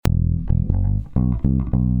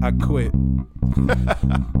I quit.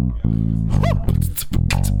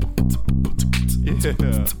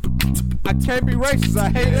 Yeah. I can't be racist. I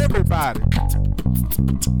hate everybody.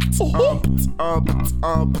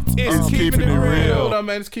 It's keeping it real. What up,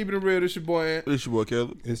 man? It's keeping it real. This your boy Ant. This your boy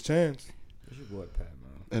Caleb. It's Chance. It's your boy Pat,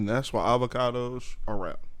 man. And that's why avocados are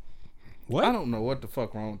rap. What? I don't know what the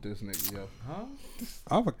fuck wrong with this nigga, yo. Huh?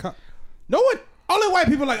 Avocado. No one. Only white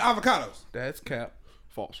people like avocados. That's cap.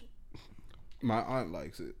 False. My aunt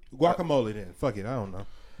likes it. Guacamole then. Fuck it. I don't know.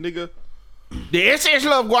 Nigga. The SS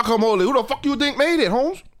love guacamole. Who the fuck you think made it,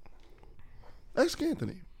 Holmes? Ask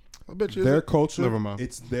Anthony. I bet you Their culture. Never mind.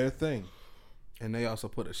 It's their thing. And they also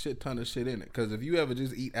put a shit ton of shit in it. Because if you ever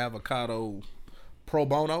just eat avocado pro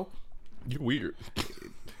bono, You're weird.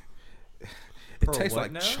 it Pro tastes what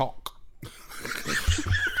like now? chalk.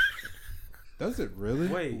 Does it really?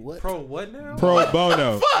 Wait, What? pro what now? Pro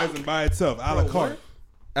bono. As in by itself. A la carte.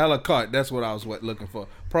 A la carte, that's what I was looking for.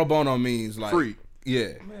 Pro bono means like Free.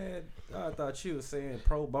 Yeah. Man, I thought you was saying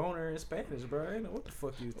pro boner in Spanish, bro. I ain't know what the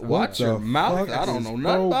fuck you was talking Watch about. your mouth. I don't know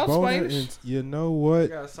nothing about Pro boner Spanish. and- You know I what?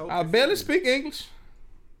 got so I barely confused. speak English.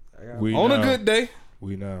 I got- We On know. a good day.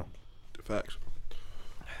 We know. Facts.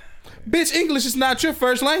 Bitch, English is not your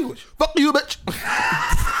first language. Fuck you, bitch.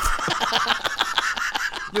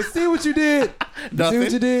 You see what you did? You see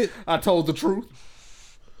what you did? I told the truth.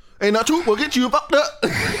 Ain't not true. We'll get you fucked up.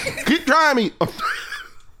 Keep trying me.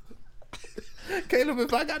 Caleb,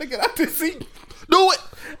 if I gotta get out this seat, Do it.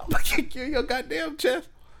 I'm gonna kick you in your goddamn chest.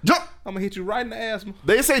 Jump. I'm gonna hit you right in the asthma.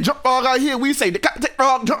 They say jump frog out here. We say the take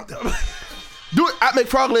frog jump. Do it. I make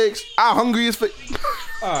frog legs. I'm hungry as fuck.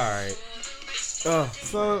 All right.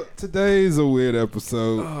 So today's a weird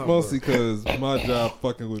episode, mostly because my job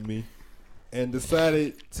fucking with me, and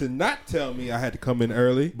decided to not tell me I had to come in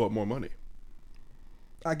early. But more money.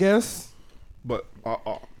 I guess. But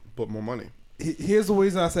more money. Here's the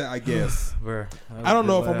reason I said I guess. Bruh, I don't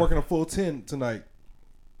know if I'm working a full 10 tonight.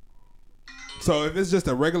 So if it's just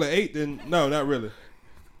a regular 8, then no, not really.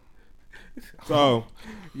 So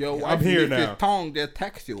Your I'm wife here licked now. his tongue just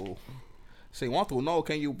text you. She want to know,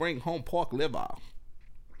 can you bring home pork liver?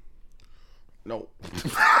 No.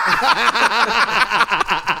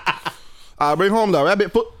 I bring home the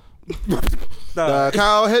rabbit foot, the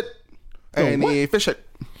cow head, and the fish head.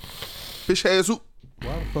 Fish head soup.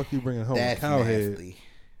 why the fuck you bringing home a cow head?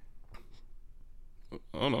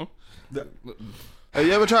 I don't know. Have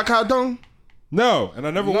you ever tried cow tongue? No, and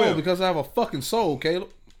I never No, will. because I have a fucking soul, Caleb.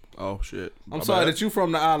 Oh shit. I'm sorry that you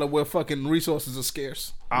from the island where fucking resources are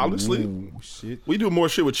scarce. Honestly, Ooh, shit. we do more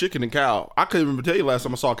shit with chicken than cow. I couldn't even tell you last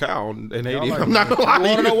time I saw a cow in Haiti. like I'm not gonna lie You to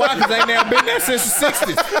wanna know you. why? Because they ain't never been there since the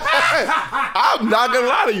 60s. I'm not gonna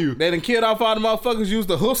lie to you. They done killed off all the motherfuckers, used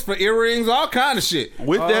the hooks for earrings, all kind of shit.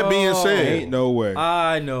 With that being said, Ain't no way.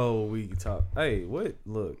 I know we can talk. Hey, what?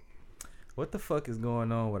 Look, what the fuck is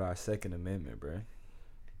going on with our Second Amendment, bro?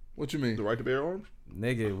 What you mean? the right to bear arms.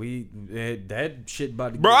 Nigga, that shit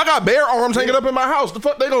about to Bro, I got bear arms hanging up in my house. The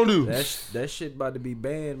fuck they gonna do? that shit about to be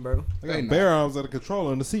banned, bro. I got They bear arms at the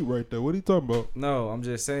controller in the seat right there. What are you talking about? No, I'm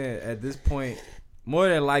just saying at this point, more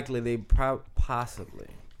than likely they're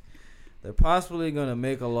possibly gonna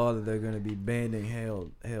make a law that they're gonna be banning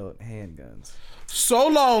held handguns. So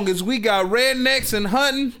long as we got rednecks and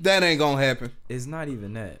hunting, that ain't gonna happen. It's not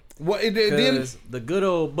even that. What it then? Because the good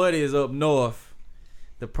old buddies up north,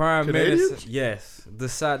 the prime Canadians? minister, yes,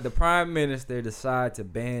 the prime minister decide to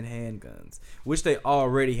ban handguns, which they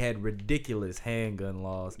already had ridiculous handgun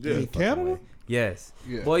laws. Yeah. any In fucking Canada? way. Yes.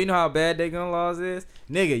 Yeah. Boy, you know how bad their gun laws is,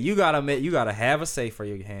 nigga. You gotta have a safe for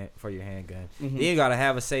your handgun. Then you gotta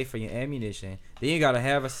have a safe for your ammunition. Then you gotta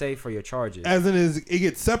have a safe for your charges. As in, it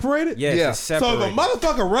gets separated? Yes, Yeah. it's So separated. if a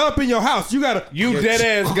motherfucker run up in your house, you gotta. You dead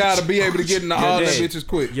ass gotta be able to get into all that dead. bitches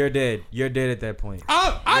quick. You're dead. You're dead at that point.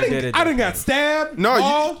 I You did didn't. it I didn't that got stabbed.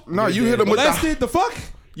 No, mauled, you hit him with the molested. The fuck?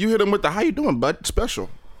 how you doing, bud? Special.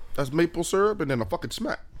 That's maple syrup and then a fucking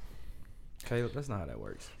smack. Caleb, that's not how that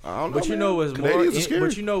works. I don't know. But you know what's Canadians are scary.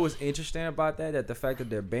 but you know what's interesting about that? That the fact that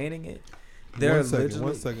they're banning it, they're One second. literally.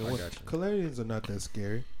 One second. I One- got you. Canadians are not that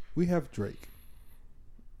scary. We have Drake.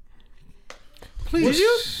 Please.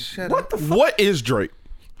 Shut up. What is Drake?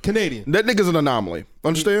 Canadian. That nigga's an anomaly.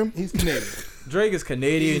 Understand? He's Canadian. Drake is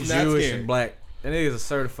Canadian, He's not Jewish, scary. and black. That nigga's a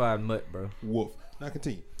certified mutt, bro. Wolf. Now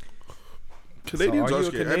continue. Canadians So are are you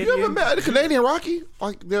a scary. Have you ever Canadian? met a Canadian Rocky?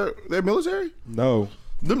 Like their military? No.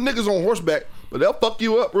 Them niggas on horseback, but they'll fuck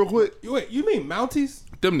you up real quick. Wait, you mean Mounties?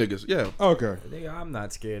 Them niggas, yeah. Okay. Nigga, I'm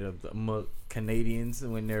not scared of the Canadians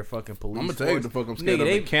when they're fucking police. I'm gonna tell you the force. fuck I'm scared Nigga, of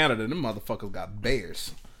they in Canada. Them motherfuckers got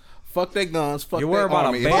bears. Fuck their guns. Fuck You their worry about a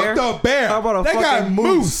army. bear? Fuck the bear. How about a they got fucking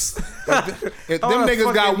moose. If Oh, them a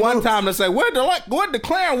niggas got fucking one moose. time to say we're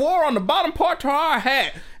declaring war on the bottom part to our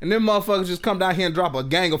hat, and them motherfuckers just come down here and drop a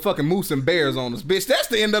gang of fucking moose and bears on us, bitch. That's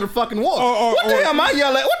the end of the fucking war. What the hell am I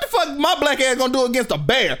yelling at? What the fuck my black ass gonna do against a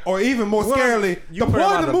bear? Or even more scarily, you deploy worried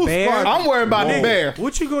about the the moose bear? squadron. I'm worried about the bear.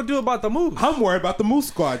 What you gonna do about the moose? I'm worried about the moose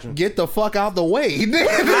squadron. Get the fuck out the way. Get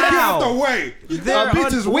out the way. They're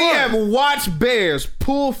bitches We run. have watched bears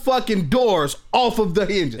pull fucking doors off of the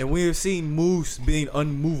hinges. And we have seen moose being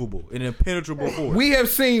unmovable and impenetrable force. We have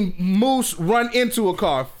seen moose run into a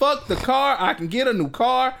car. Fuck the car. I can get a new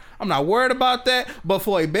car. I'm not worried about that. But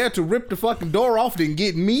for a bear to rip the fucking door off and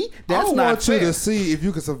get me, that's I not want fair. you to see if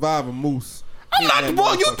you can survive a moose. I'm not the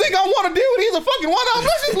boy you think I want to deal with. He's a fucking one of them.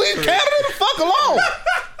 Let's just leave Canada the fuck alone.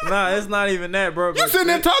 Nah, it's not even that, bro. You sitting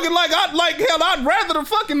there talking like I'd rather the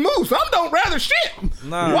fucking moose. I don't rather shit.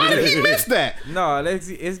 Nah. Why did he miss that? No,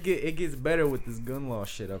 it gets better with this gun law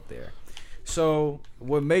shit up there. So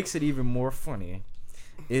what makes it even more funny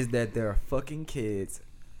is that there are fucking kids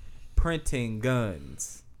printing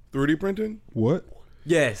guns. 3D printing? What?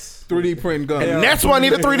 Yes, 3D printing guns. Yeah. And that's why I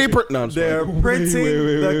need a 3D print. No, I'm just they're playing. printing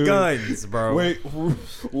wait, the wait. guns, bro. Wait,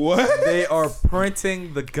 what? They are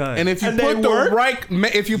printing the guns. And if you And they put the work?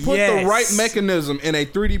 if you put the Yes. right mechanism in a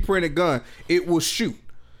 3D printed gun, it will shoot.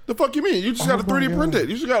 The fuck you mean? You just gotta my 3D God. print it.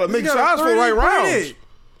 You just gotta make gotta size for the 3D right print rounds. it.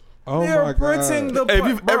 Oh They are my printing God. the If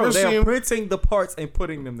you've ever they are seen- printing the parts and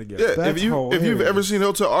putting them together. Yeah, That's if you've hilarious. ever seen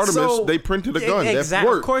Hotel Artemis, So- they printed a gun. Yeah, That exactly.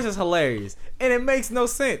 Of worked. course, it's hilarious, and it makes no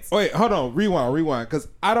sense. Wait, hold on. Rewind. Because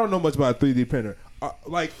I don't know much about a 3D printer.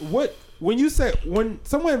 Like, what? When you say when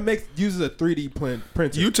someone uses a 3D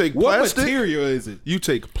printer, You take what plastic- material is it? You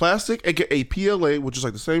take plastic, aka PLA, which is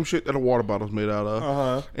like the same shit that a water bottle's made out of,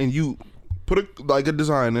 Uh-huh. and you put a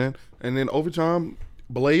design in, and then over time,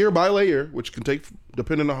 layer by layer, which can take,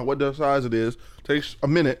 depending on what the size it is, takes a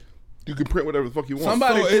minute. You can print whatever the fuck you want.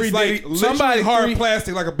 Somebody So it's 3D like literally somebody hard 3D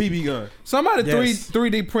plastic like a BB gun. Somebody Yes.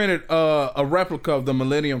 3D printed a replica of the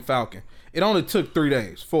Millennium Falcon. It only took 4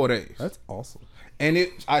 days. That's awesome. And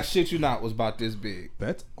I shit you not, was about this big.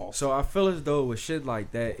 That's awesome. So I feel as though with shit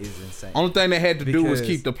like that is insane. Only thing they had to do was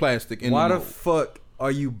Because keep the plastic in Why the the mold. fuck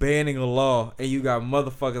are you banning a law and you got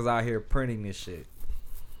motherfuckers out here printing this shit?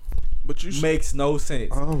 But you Makes no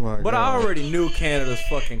sense. Oh my But I God. already knew Canada's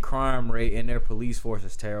fucking crime rate and their police force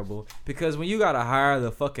is terrible. Because when you gotta hire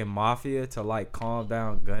the fucking mafia to like calm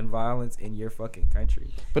down gun violence in your fucking country.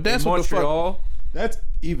 But that's in what the fuck- Montreal, That's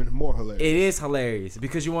even more hilarious. it is hilarious.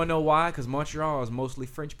 Because you wanna know why? Because Montreal is mostly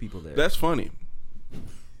French people there. That's funny.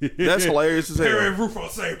 That's hilarious as Perry hell. Rufo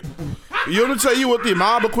say, You want to tell you what the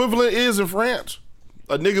mob equivalent is in France?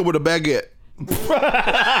 A nigga with a baguette.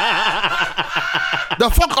 The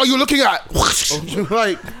fuck are you looking at?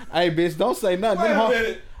 Like, Hey, bitch, don't say nothing. Wait Them a hard-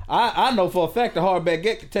 minute. I know for a fact the hard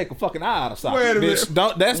baguette can take a fucking eye out of socket. Wait a minute.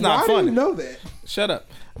 Bitch, that's not Why funny. do you know that? Shut up.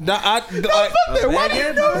 Why do you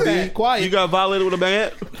know Be that? quiet. you got violated with a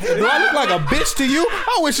baguette? Do I look like a bitch to you?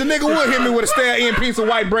 I wish a nigga would hit me with a stare-in piece of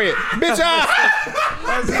white bread. Bitch, That's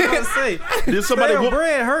what I was say. Did somebody Stale whoop?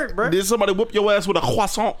 bread hurt, bro. Did somebody whoop your ass with a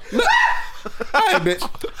croissant? Hey, bitch,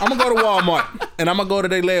 I'm gonna go to Walmart and I'm gonna go to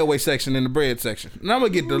their layaway section in the bread section, and I'm gonna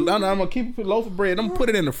get I'm gonna keep a loaf of bread. I'm gonna put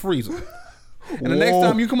it in the freezer. And the next Whoa.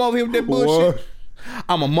 time you come over here with that bullshit, What?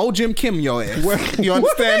 I'm a Mo Jim Kim your ass. You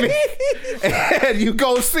understand me? And you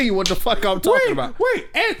go see what the fuck I'm talking about. Wait,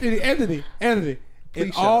 Anthony. In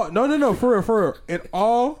Please shut all, no, for real. In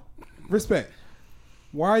all respect,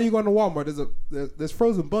 why are you going to Walmart? There's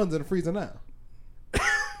frozen buns in the freezer now.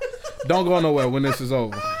 Don't go nowhere when this is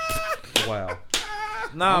over. Wow.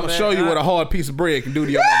 Nah, I'm gonna show you what a hard piece of bread can do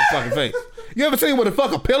to your motherfucking face. You ever seen what a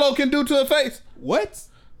fucking pillow can do to a face? What?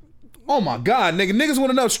 Oh my God, nigga. Niggas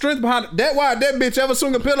want enough strength behind it. That why that bitch ever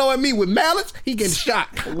swing a pillow at me with mallets, he getting shot.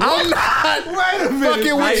 I'm not Wait a minute. fucking How with you,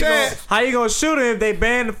 your gonna, ass. how you gonna shoot him if they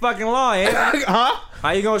ban the fucking law? Huh? How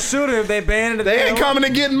you gonna shoot him if they ban the They damn ain't law? coming to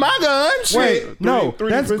get my gun. Shit. Wait, no, 3D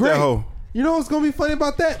that's print that great. hoe. You know what's gonna be funny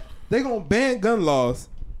about that? They gonna ban gun laws.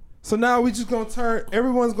 So now we just gonna turn.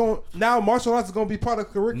 Everyone's gonna now martial arts is gonna be part of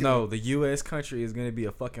the curriculum. No, the U.S. country is gonna be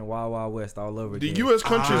a fucking wild, wild west all over The again. U.S.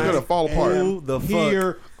 country is gonna fall apart. Who the fuck?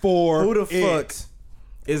 Here for Who the fuck it.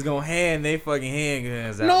 is gonna hand they fucking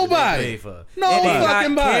handguns out? Nobody. that they pay for? No and they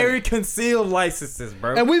fucking got body. carry concealed licenses,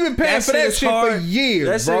 bro. And we've been paying for that is shit for years,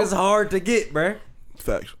 That bro. shit is hard to get, bro.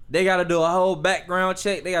 Facts. They gotta do a whole background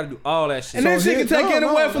check. They gotta do all that shit. And that So shit can here- take no,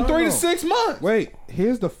 anywhere no, from no, 3 no. to 6 months. Wait,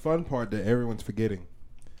 here's the fun part that everyone's forgetting.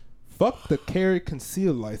 Fuck the carry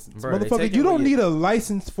concealed license. Bro, they Motherfucker, take you it don't when you- need a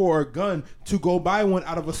license for a gun to go buy one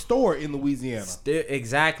out of a store in Louisiana. Still,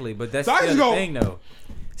 exactly, but that's So I still just the go- thing, though.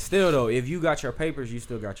 Still though, if you got your papers, you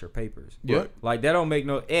still got your papers. Yeah. Like that don't make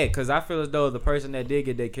no because I feel as though the person that did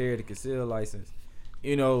get their carry the concealed license,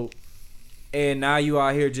 you know, and now you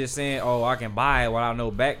out here just saying, oh, I can buy it without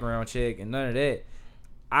no background check and none of that.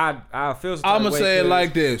 I feel. I'm gonna say it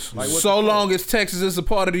like this: like, so long as Texas is a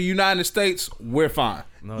part of the United States, we're fine.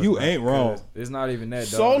 No, You not, ain't wrong. It's not even that.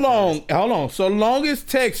 So long, hold on. So long as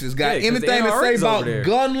Texas got Yeah, 'cause the anything to say NRA's about over there.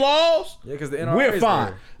 gun laws, Yeah, because the NRA we're is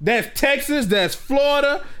fine. there. That's Texas. That's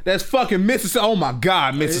Florida. That's fucking Mississippi. Oh my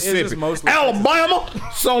God, Mississippi, just mostly Alabama.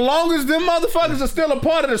 So long as them motherfuckers are still a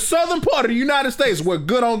part of the southern part of the United States, we're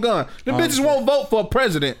good on gun. The bitches won't vote for a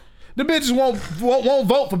president. The bitches won't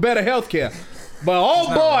vote for better health care. But oh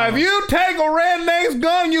boy, wrong. if you take a redneck's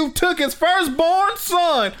gun, you took his firstborn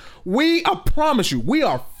son. I promise you, we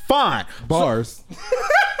are fine. Bars.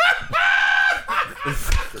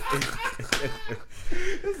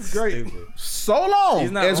 This is great. So long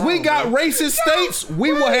He's not as we wrong, got bro. racist states,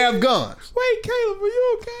 we will have guns. Wait, Caleb, are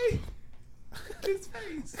you okay? His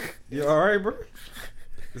face. You all right, bro?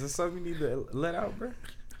 Is this something you need to let out, bro?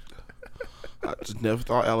 I just never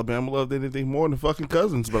thought Alabama loved anything more than fucking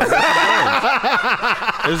cousins, but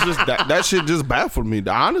I guess it's just that shit just baffled me,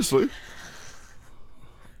 honestly.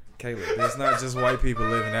 Caleb, it's not just white people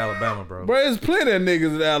live in Alabama, bro. Bro, there's plenty of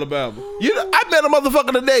niggas in Alabama. You know, I met a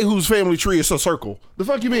motherfucker today whose family tree is a circle. The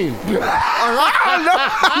fuck you mean?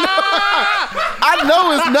 I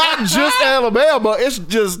know it's not just Alabama. It's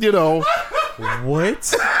just, you know. What?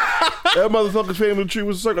 That motherfucker's family tree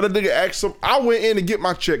was a circle. That nigga asked him. I went in to get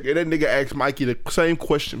my check, and that nigga asked Mikey the same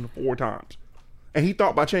question 4 times. And he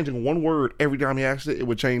thought by changing one word every time he asked it, it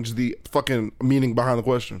would change the fucking meaning behind the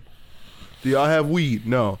question. Do y'all have weed?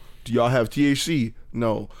 No. Do y'all have THC?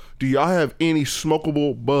 No. Do y'all have any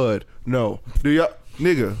smokable bud? No. Do y'all...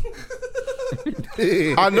 Nigga.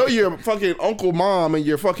 I know your fucking uncle, mom, and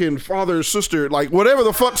your fucking father, sister, like whatever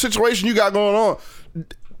the fuck situation you got going on.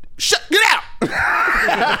 Get out!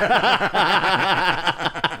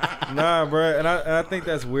 Nah, bro, and I think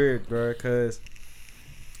that's weird, bro, because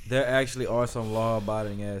there actually are some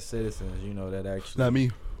law-abiding ass citizens, you know, that actually. Not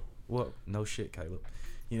me. Well, no shit, Caleb.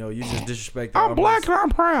 You know, you just disrespect. I'm black and I'm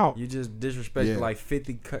proud. You just disrespect Yeah. like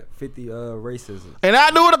 50 racism. And I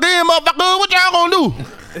do it again, motherfucker. What y'all gonna do?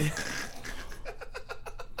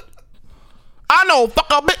 I know, fuck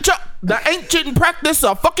a bitch up. The ancient practice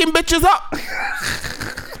of fucking bitches up.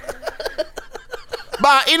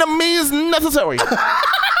 By any means necessary.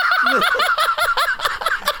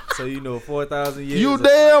 So you know, 4,000 years. You of-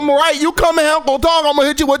 damn right. You come here, Uncle Dog, I'm gonna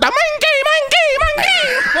hit you with the monkey.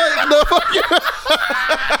 The fuck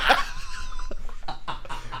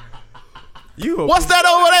You a What's that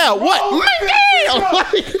over there? What? Monkey!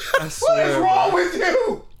 I swear, bro. wrong with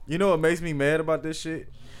you? You know what makes me mad about this shit?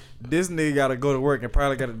 This nigga gotta go to work and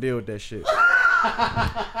probably gotta deal with that shit.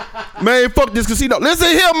 Man, fuck this casino. Listen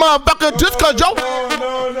here, motherfucker. Just cause yo. No.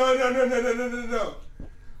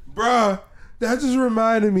 Bruh, that just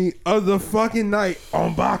reminded me of the fucking night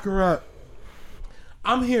on Baccarat.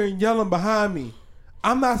 I'm hearing yelling behind me.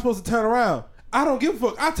 I'm not supposed to turn around. I don't give a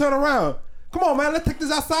fuck. I turn around. Come on, man. Let's take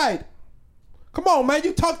this outside. Come on, man.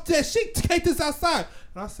 You talk to that shit. Take this outside.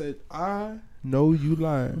 And I said, I know you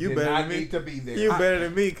lying. You Did better not than me. need to be there. You better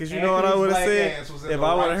than me, cause you know what I would have said if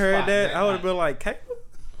I would have heard that. I would have been like, Caleb,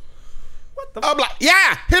 what the? I'm like,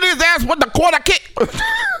 yeah, hit his ass with the quarter kick.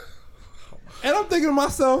 And I'm thinking to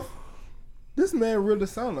myself, this man really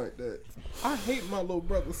sound like that. I hate my little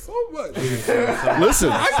brother so much.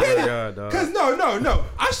 Listen, I get it. God, dog. Cause no.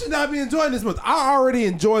 I should not be enjoying this month. I already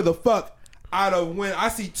enjoy the fuck out of when I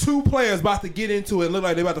see 2 players about to get into it and look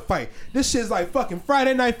like they about to fight. This shit's like fucking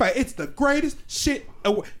Friday night fight. It's the greatest shit.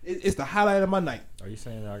 It's the highlight of my night. Are you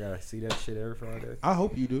saying that I gotta see that shit every Friday? I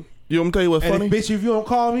hope you do. you want me to tell you what's And funny? bitch, if you don't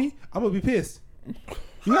call me, I'm gonna be pissed.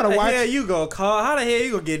 You gotta watch. Yeah, you gonna call? How the hell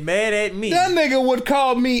you gonna get mad at me? That nigga would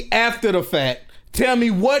call me after the fact, tell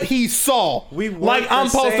me what he saw. We work like I'm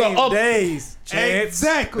the supposed same to up. days. Chance.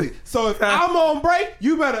 Exactly. So if I'm on break,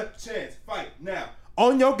 you better chance fight now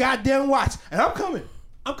on your goddamn watch, and I'm coming.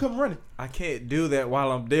 I'm coming running. I can't do that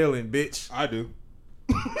while I'm dealing, bitch. I do.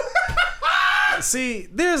 See,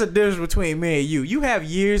 there's a difference between me and you. You have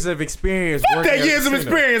years of experience. Fuck working that at years of the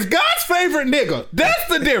casino. experience. God's favorite nigga. That's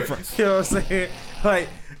the difference. You know what I'm saying? Like,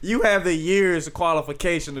 you have the years of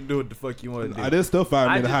qualification to do what the fuck you want to do. They'll still fire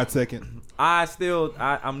me I in a just- hot second. I'm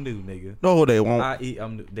new, nigga. No, they won't.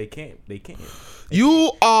 I'm new. They can't.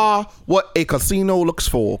 You are what a casino looks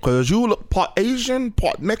for, because you look part Asian,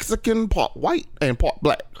 part Mexican, part white, and part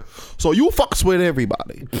black. So you fucks with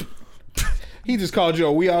everybody. He just called you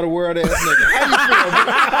a we are the world ass nigga.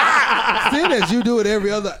 How you feel, bro? Seeing as you do it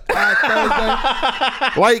every other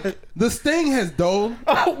Thursday, Like, the sting has dulled,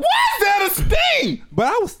 Why is that a sting? but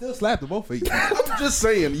I would still slap the both of you. I'm just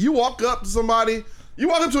saying, you walk up to somebody, you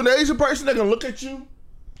walk up to an Asian person, they're gonna look at you,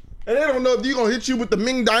 and they don't know if you're gonna hit you with the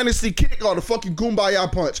Ming Dynasty kick or the fucking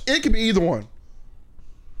Kumbaya punch. It could be either one.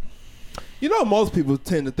 You know, most people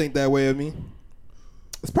tend to think that way of me.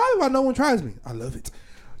 It's probably why no one tries me. I love it.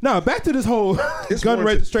 Now, back to this whole gun warranted.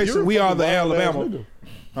 registration. You're a We are fucking the wild ass Alabama. nigga.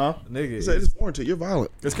 Huh? Nigga, Say it's warranted. You're violent.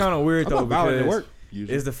 it's kind of weird I'm though not violent at because work.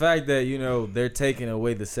 it's the fact that they're taking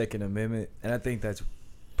away the Second Amendment, and I think that's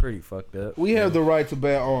pretty fucked up. We have the right to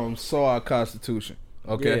bear arms, so our Constitution.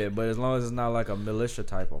 Okay. Yeah, but as long as it's not like a militia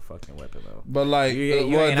type of fucking weapon though. But like, You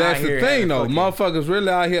well, ain't that's out the here thing though. fucking- Motherfuckers really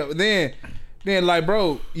out here. Then like,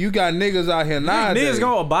 bro, you got niggas out here nowadays. Niggas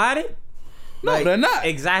gonna abide it? No, they're not.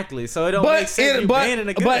 Exactly. So it don't make sense you banning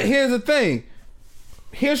a gun. but here's the thing.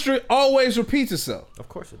 History always repeats itself. Of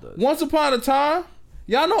course it does. Once upon a time,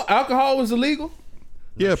 y'all know alcohol was illegal.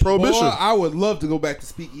 Yeah, prohibition. Boy, I would love to go back to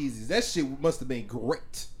speakeasies. That shit must have been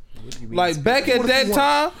great. Like back at that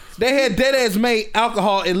time, they had dead ass made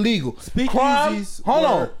alcohol illegal. Crime, Speakeasies hold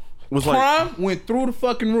on, were- Was like- crime went through the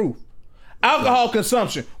fucking roof. Alcohol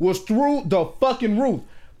consumption was through the fucking roof.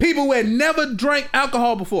 People who had never drank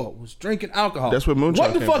alcohol before was drinking alcohol. That's where moonshine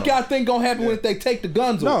What the came fuck from. y'all think gonna happen when they take the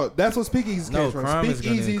guns away? No, that's what speakeasies No, came from. crime is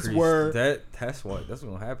gonna Speakeasies increase. were That's what's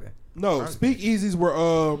gonna happen. no speakeasies were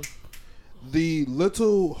the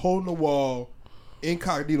little hole in the wall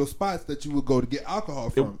incognito spots that you would go to get alcohol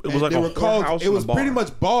from. it was And like they a were called. whorehouse It and a was pretty bar.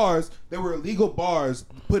 much bars. They were illegal bars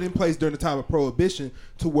put in place during the time of Prohibition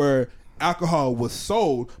to where alcohol was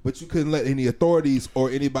sold, but you couldn't let any authorities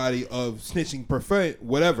or anybody of snitching, prevent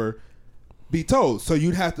whatever, be told. So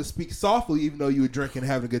you'd have to speak softly, even though you were drinking,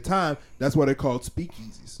 and having a good time. That's why they're called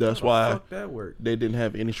speakeasies. That's why Fuck that work. they didn't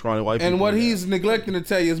have any strong white And people. what he's neglecting to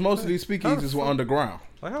tell you is most of these speakeasies were underground.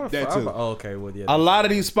 Like how the That fuck? too. Oh, okay, well yeah. A lot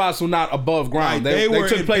of these spots were not above ground. Right, They they were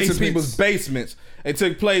took in place basements. in people's basements. They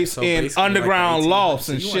took place So in basically, underground like the 1800s. lofts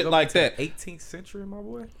So and you wanna shit go like back that. to the 18th century, my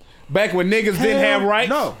boy. Back when niggas didn't have rights.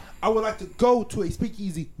 No, I would like to go to a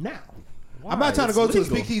speakeasy now. I'm not trying to It's go to a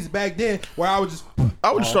legal. speakeasy back then where I would just.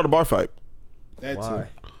 I would just start a bar fight. That Why?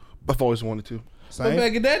 too. I've always wanted to. But Same.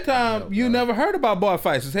 back at that time, you never heard about bar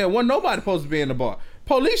fights. As hell, wasn't nobody supposed to be in the bar.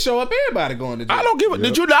 Police show up, everybody going to jail. I don't give a.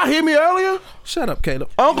 Did you not hear me earlier? Shut up, Caleb.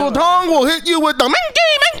 Uncle Tom will hit you with the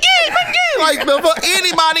minky, like the fuck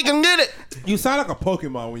anybody can get it. You sound like a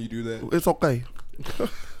Pokemon when you do that. It's okay.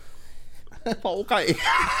 Okay.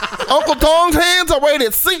 Uncle Tom's hands are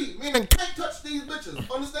rated C, meaning can't touch these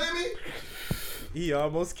bitches. Understand me? He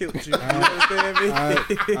almost killed you. You understand me?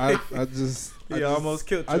 I just. He almost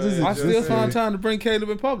killed you. I just- I still find time to bring Caleb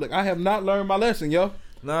in public. I have not learned my lesson, yo.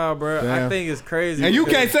 Nah, bro. I Damn. think it's crazy. And you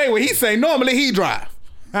because- can't say what he say. Normally he drive.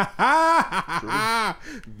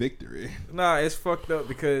 Victory. Nah, it's fucked up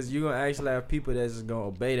because you gonna actually have people that's just gonna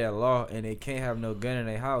obey that law and they can't have no gun in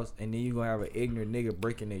their house, and then you gonna have an ignorant nigga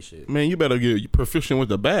breaking their shit. Man, you better get proficient with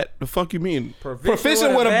the bat. The fuck you mean?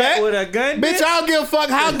 Proficient with a bat? with a gun, Bitch, I don't give a fuck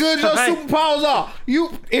how good your Right. superpowers are.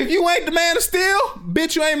 If you ain't the man of steel,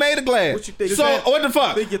 bitch, you ain't made of glass. What you think? So what the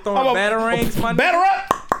fuck? Think you're throwing batarangs, my nigga?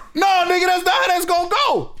 Batarang? No, nigga, that's not how that's gonna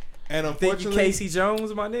go. And Think you unfortunately, Casey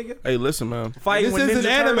Jones, my nigga? Hey, listen, man. Fighting this with is an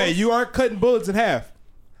Ninja anime. Turtles? You aren't cutting bullets in half.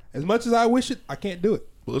 As much as I wish it, I can't do it.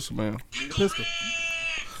 Listen, man. Pistol.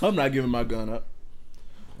 I'm not giving my gun up.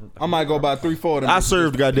 I might go by 3-4 of them. I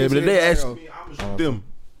served, goddamn it. If they asked me, me, I was them.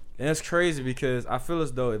 And it's crazy because I feel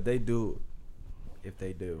as though if they do, I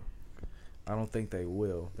don't think they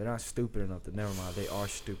will. They're not stupid enough to. Never mind, they are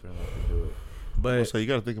stupid enough to do it. But So you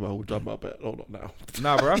got to think about who talking about that. Hold on now.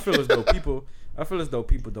 nah, bro, I feel as though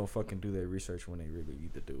people don't fucking do their research when they really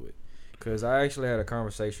need to do it. Cause I actually had a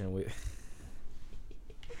conversation with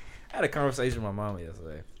with my mama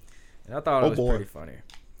yesterday, and I thought it was pretty funny.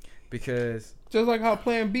 Because just like how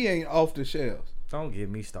Plan B ain't off the shelves. don't get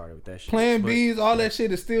me started with that shit. Plan But- B's, all that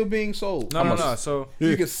shit is still being sold. No. So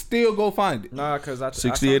You can still go find it. nah, cause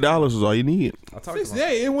 $68 is all you need. I talked to my Yeah,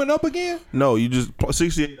 it went up again. No, you just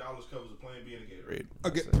 $68 covers the Plan B and the Gatorade.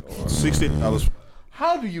 Okay. $68.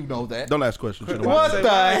 How do you know that? Don't ask questions. You know What why. the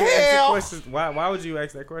hell? Why would you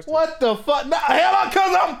ask that question? What the fuck? Nah, hell,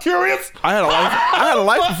 because I'm curious. I had a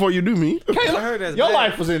life before you knew me. Caleb, I heard that's your bad.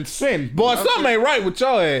 life was in sin. Boy, something ain't right with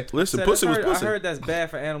your ass. Listen, Said, pussy was I pussy. heard that's bad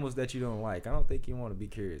for animals that you don't like. I don't think you want to be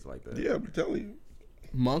curious like that. Yeah, I'm telling you.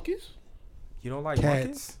 Monkeys? You don't like monkeys?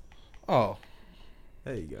 Cats. Oh,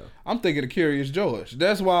 There you go. I'm thinking of Curious George.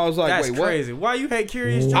 That's why I was like, That's wait, crazy. Why you hate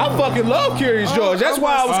Curious George? what? I fucking love Curious George. That's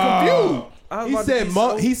why I was confused. I was He about to said be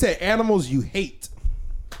so- he said animals you hate.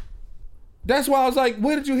 That's why I was like,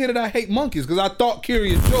 where did you hear that I hate monkeys? Because I thought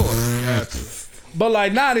Curious George. But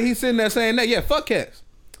like now that he's sitting there saying that, yeah, fuck cats.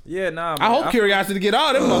 Yeah, nah. Man, I hope Curiosity get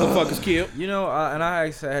all them motherfuckers killed. You know, and I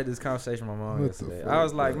actually had this conversation with my mom yesterday. I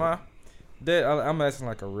was like, Ma, I'm asking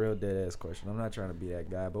like a real dead ass question. I'm not trying to be that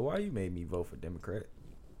guy, but why you made me vote for Democrat?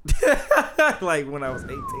 Like when I was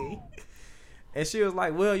 18. And she was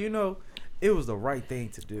like, well, you know, it was the right thing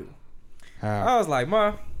to do. I was like,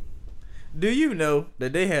 Ma, do you know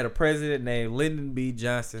that they had a president named Lyndon B.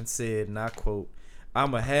 Johnson said, and I quote,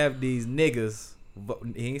 I'ma have these niggas,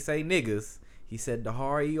 he didn't say niggas, he said the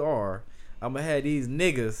R-E-R, I'ma have these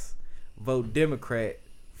niggas vote Democrat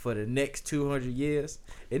for the next 200 years.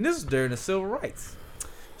 And this was during the civil rights.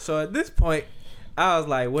 So at this point, I was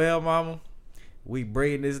like, well, mama, we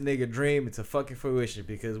bringing this nigga dream into fucking fruition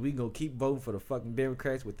because we gonna keep voting for the fucking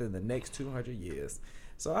Democrats within the next 200 years.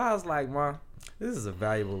 So I was like, Ma, this is a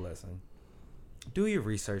valuable lesson. Do your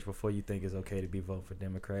research before you think it's okay to be voting for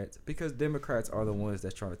Democrats, because Democrats are the ones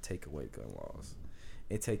that's trying to take away gun laws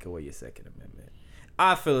and take away your Second Amendment.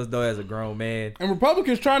 I feel as though as a grown man, and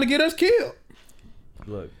Republicans trying to get us killed.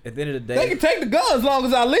 Look, at the end of the day, they can take the gun as long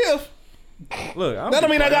as I live. Look, that don't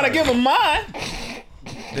mean I gotta give them mine.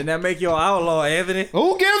 Didn't that make you an outlaw, Anthony?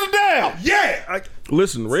 Who gives a damn? Yeah.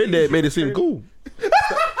 Listen, Red Dad made it seem cool.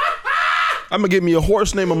 I'm gonna get me a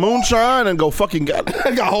horse named Moonshine and go fucking get it.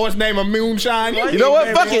 I got a horse named Moonshine. You know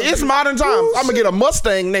what? Fuck it. It's modern times. I'm gonna get a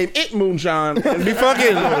Mustang named It Moonshine and be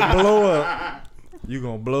fucking blow up. You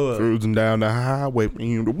gonna blow up. Cruising down the highway.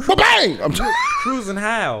 Bang! I'm cruising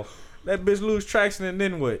how? That bitch lose traction and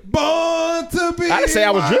then what? Born to be. I didn't say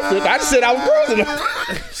I was drifting. I just said I was cruising.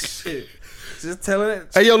 Shit. Just telling it.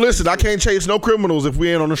 Hey, yo, listen. I can't chase no criminals if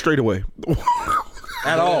we ain't on the straightaway.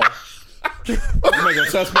 At all. You make a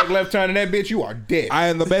suspect left turn in that bitch, you are dead. I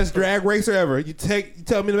am the best drag racer ever. You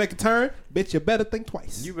tell me to make a turn, bitch, you better think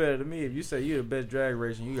twice. You better than me. If you say you the best drag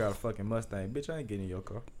racer and you got a fucking Mustang, bitch, I ain't getting in your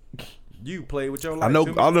car. You play with your life.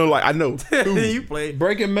 I know. You play.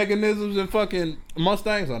 Braking mechanisms and fucking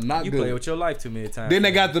Mustangs are not You good. play with your life too many times. Then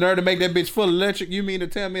they got the nerve to make that bitch full electric. You mean to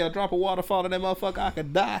tell me a drop of water fall in that motherfucker, I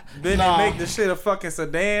could die? Then they make the shit a fucking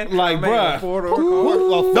sedan. Like, bruh.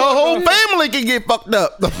 The whole family can get fucked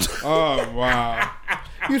up. Oh, wow.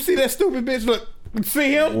 You see that stupid bitch? Look,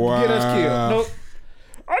 see him? Wow. Get us killed. Nope.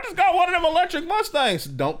 I just got one of them electric Mustangs.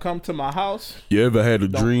 Don't come to my house. You ever had a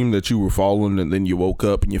dream that you were falling and then you woke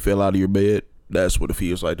up and you fell out of your bed? That's what it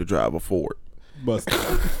feels like to drive a Ford. Mustang.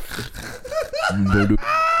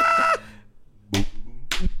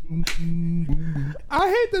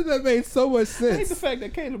 I hate that made so much sense. I hate the fact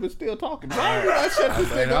that Caleb is still talking. I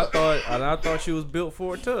thought she was built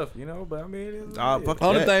for it tough, you know, but I mean, the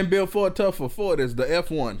only thing built for it tough for Ford is the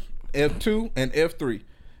F1, F2, and F3.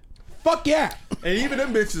 Fuck yeah. And even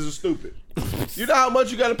them bitches are stupid. You know how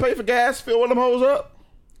much you gotta pay for gas to fill one of them hoes up?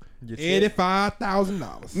 $85,000.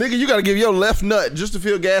 Nigga, you gotta give your left nut just to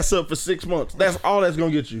fill gas up for 6 months. That's all that's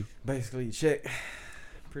gonna get you. Basically, check.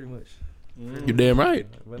 Pretty much. You're damn right.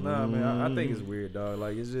 But nah, man, I think it's weird, dog.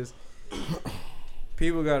 Like, it's just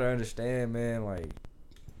people gotta understand, man. Like,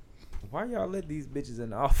 why y'all let these bitches in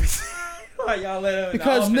the office? Why y'all let them in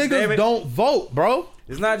because the office? Because niggas don't vote, bro.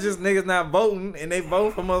 It's not just niggas not voting, and they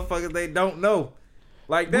vote for motherfuckers they don't know.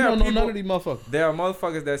 Like, we don't know none of these motherfuckers. There are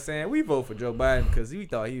motherfuckers that saying we vote for Joe Biden because we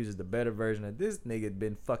thought he was just the better version of this nigga.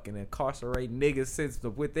 Been fucking incarcerating niggas since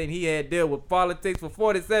within he had dealt with politics for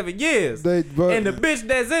 47 years. And the bitch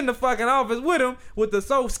that's in the fucking office with him with the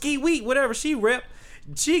so ski wheat whatever she rep,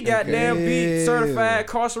 she goddamn beat certified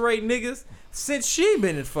incarcerating niggas since she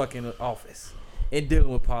been in fucking office and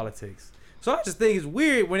dealing with politics. So I just think it's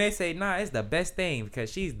weird when they say nah, it's the best thing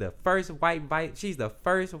because she's the first she's the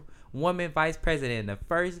first woman vice president, the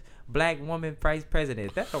first black woman vice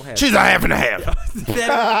president. That don't happen. She's a half and a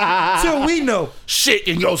half. Till we know. Shit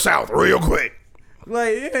in your south real quick.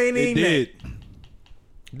 Like, it ain't even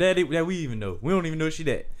that we even know. We don't even know she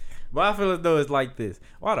that. But I feel as though it's like this.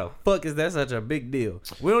 Why the fuck is that such a big deal?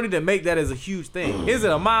 We don't need to make that as a huge thing. Is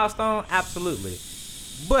it a milestone? Absolutely.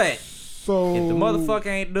 But if the motherfucker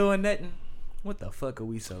ain't doing nothing, what the fuck are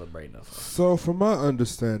we celebrating us for? So from my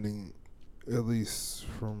understanding, at least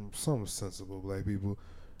from some sensible black people,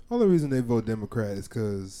 only reason they vote Democrat is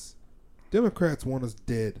because Democrats want us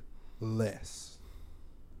dead less.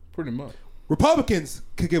 Pretty much. Republicans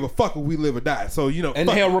could give a fuck if we live or die. So, you know. And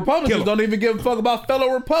hell, Republicans don't even give a fuck about fellow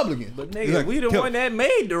Republicans. But nigga, we the one that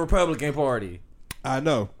made the Republican Party. I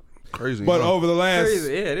know. Crazy. But over the last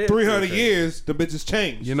 300 crazy. years, the bitches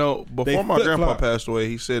changed. You know, before my grandpa passed away,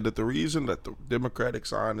 he said that the reason that the Democratic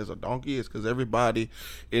sign is a donkey is because everybody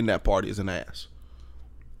in that party is an ass.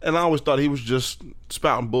 And I always thought he was just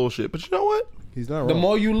spouting bullshit. But you know what? He's not wrong. The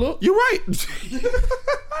more you look, You're right.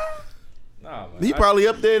 Nah, man. He probably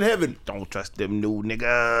up there in heaven. Don't trust them new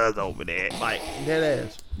niggas over there. Like that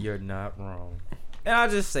ass. You're not wrong. And I'll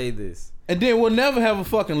just say this. and then we'll never have a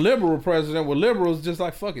fucking liberal president where liberals just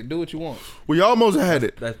like fuck it, do what you want. We almost had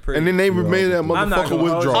it. That's pretty. And then they made that I'm not motherfucker gonna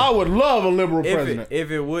hold withdraw. I would love a liberal president. If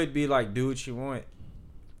it would be like, do what you want,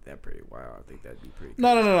 that's pretty wild. I think that'd be pretty.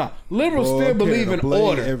 No. Liberals Boy, still believe okay, in the blade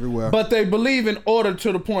order, everywhere. but they believe in order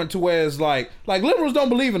to the point to where it's like liberals don't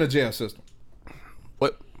believe in a jail system.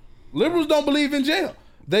 What? Liberals don't believe in jail.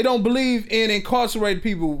 They don't believe in incarcerating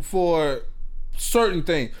people for certain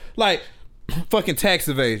things, like fucking tax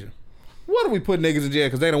evasion. What do we put niggas in jail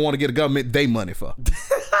because they don't want to get the government they money for?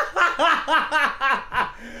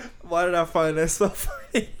 Why did I find that so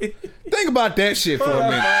funny? Think about that shit for a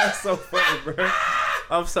minute. That's so funny, bro.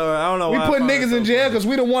 I'm sorry. I don't know We why. put niggas in jail because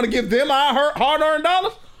we don't want to give them our hard-earned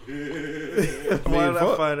dollars. Why did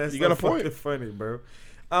I find that you so got a point. fucking funny, bro?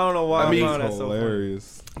 I don't know why I found that so funny.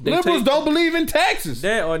 hilarious. Liberals don't believe in taxes.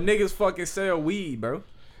 That or niggas fucking sell weed, bro.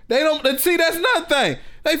 They don't see. That's another thing.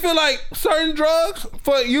 They feel like certain drugs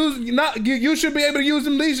for use you should be able to use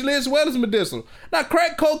them leisurely as well as medicinal. Now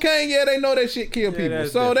crack cocaine, yeah, they know that shit kill people,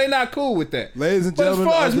 that's so different. they not cool with that. Ladies and But as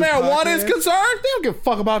gentlemen, far as of this marijuana is podcast- concerned, they don't give a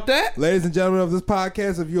fuck about that. Ladies and gentlemen of this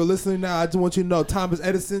podcast, if you're listening now, I just want you to know Thomas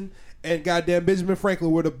Edison and goddamn Benjamin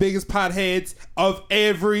Franklin were the biggest potheads of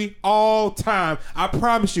all time. I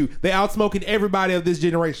promise you, they outsmoking everybody of this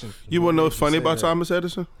generation. You wanna know what's funny say about that? Thomas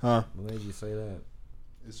Edison? Huh? When did you say that?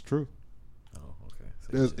 It's true. Oh, okay.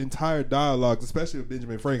 There's entire dialogues, especially with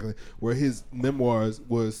Benjamin Franklin, where his memoirs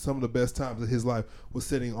was some of the best times of his life was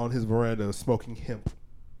sitting on his veranda smoking hemp.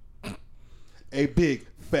 A big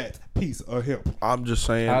fat piece of hemp. I'm just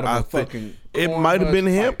saying. Out of a I think fucking it corn might have been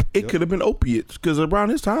husk hemp. pipe. It could have been opiates because around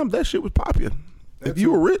his time that shit was popular. That's If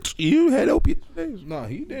you were rich, you had opiates. No,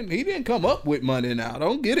 he didn't come up with money. Now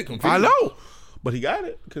don't get it confused. I know, but he got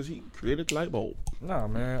it because he created the light bulb. No,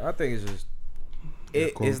 man. I think it's just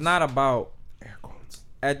it's not about.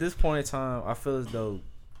 At this point in time, I feel as though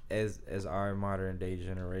as our modern day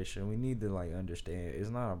generation, we need to like understand it's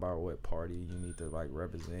not about what party you need to like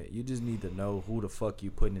represent. You just need to know who the fuck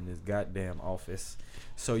you putting in this goddamn office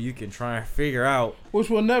so you can try and figure out. Which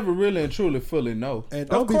we'll never really and truly fully know. And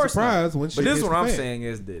don't be course surprised when shit But this is hits what the I'm fan. saying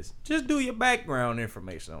is this. Just do your background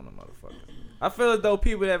information on the motherfucker. I feel as though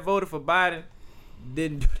people that voted for Biden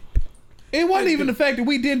didn't do It wasn't even the fact that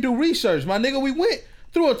we didn't do research, my nigga. We went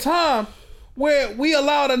through a time where we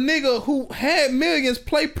allowed a nigga who had millions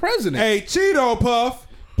play president. Hey, Cheeto Puff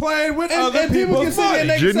playing with and other people can people's sit there and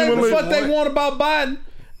money. they can say what the Genuinely fuck they want about Biden.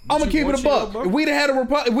 I'm gonna you keep it want a buck. Cheeto Puff? If we'd have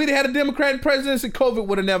had if we'd have had a Democratic presidency, COVID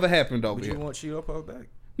would have never happened over Would here. you want Cheeto Puff back?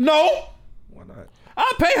 No, Why not?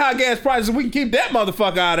 I'll pay high gas prices if we can keep that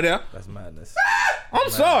motherfucker out of there. That's madness. I'm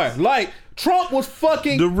sorry. Like, Trump was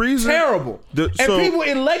fucking The reason- terrible. the- and so- people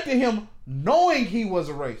elected him knowing he was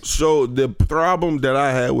a racist. So the problem that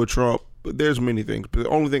I had with Trump, there's many things, but the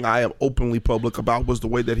only thing I am openly public about was the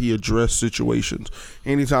way that he addressed situations.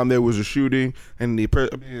 Anytime there was a shooting and the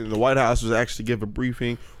White House was actually give a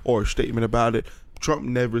briefing or a statement about it, Trump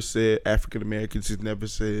never said African Americans. He never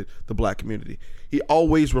said the black community. He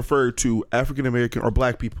always referred to African American or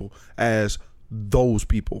black people as those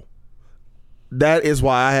people. That is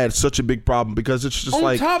why I had such a big problem, because it's just On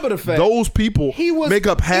like top of the fact, those people he was make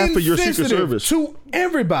up half of your Secret insensitive Service. to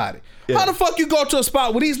everybody. Yeah. How the fuck you go to a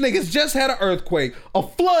spot where these niggas just had an earthquake, a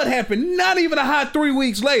flood happened, not even a hot 3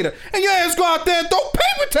 weeks later, and your ass go out there and throw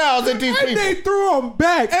paper towels at these And people? they threw them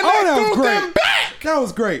back. And oh, they that was threw great. them back. That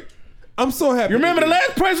was great. I'm so happy. You remember they the did.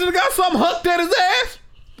 last president got something hooked at his ass?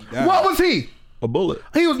 Yeah. What was he? A bullet.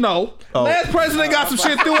 He was no. Oh. Last president got some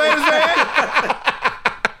shit through at his ass.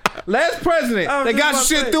 Last president I was that just got about some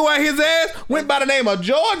to shit say. through at his ass went by the name of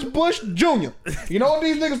George Bush Jr. You know what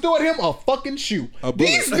these niggas threw at him? A fucking shoe. A bullet.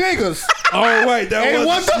 These niggas. Oh wait, that And was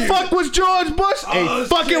what the shit. fuck was George Bush? Oh, A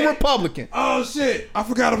fucking shit. Republican. Oh shit! I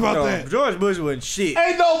forgot about No, that. George Bush wasn't shit.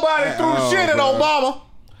 Ain't nobody threw Oh, shit at bro. Obama.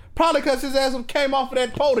 Probably because his ass came off of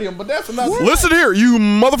that podium, but that's another. Listen here, you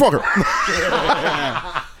motherfucker.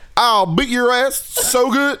 I'll beat your ass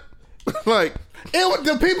so good. Like, It was,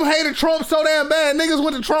 the people hated Trump so damn bad. Niggas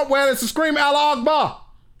went to Trump rallies to scream Allah Akbar.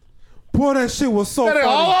 Boy, that shit was so That funny.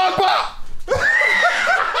 Allah Akbar.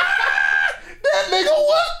 That nigga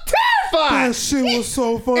was terrified. That shit was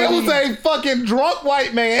so funny. It was a fucking drunk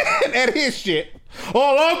white man at his shit.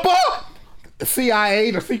 Allah Akbar. The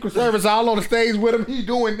CIA, the Secret Service, all on the stage with him. He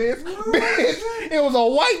doing this. Bitch, it was a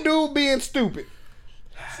white dude being stupid.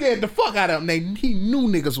 Scared the fuck out of him. He knew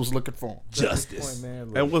niggas was looking for him. justice. Man,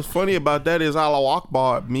 look. and what's funny about that is Allah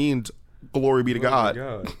Akbar means glory be to God.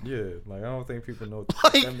 Yeah, like I don't think people know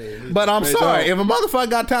Like, that means. but I'm sorry, if a motherfucker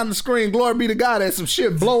got time to scream "Glory be to God" and some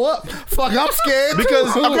shit blow up, fuck, I'm scared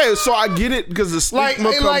Because too. okay, so I get it because the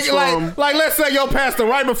stigma comes from. Like, let's say your pastor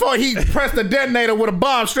right before he pressed the detonator with a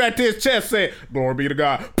bomb strapped to his chest said, "Glory be to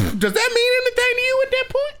God." Does that mean anything to you at that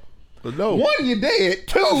point? No, One, you dead.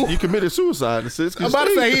 Two, you committed suicide. I'm about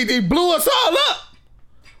to say he blew us all up.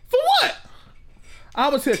 For what? I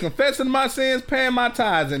was here confessing my sins, paying my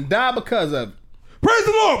tithes, and die because of it. Praise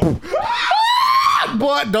the Lord.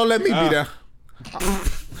 Boy, don't let me be there.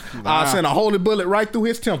 I'll send a holy bullet right through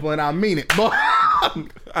his temple, and I mean it. Boy.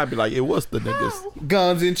 I'd be like, it was the niggas.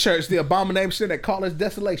 Guns in church, the abomination that call us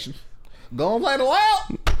desolation. Guns ain't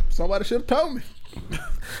allowed. Somebody should have told me.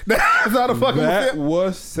 That's how the fuck That I'm feel.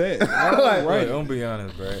 was said. Like, Right, don't be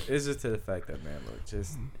honest, bro. It's just to the fact that, man, look,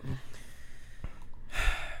 just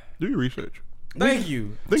Do your research. thank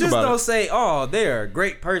you. Think Just about don't it. say, "Oh, they're a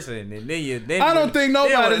great person," and then I don't think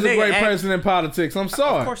nobody's a great person. person in politics. I'm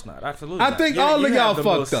sorry. Of course not. Absolutely. I not. think You- all you of y'all have the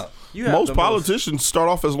fucked most- up. You have Most the politicians start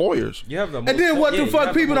off as lawyers. You have the And most, then what yeah, the you fuck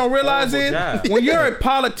have the people most don't realize horrible is job. when you're a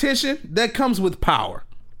politician, that comes with power.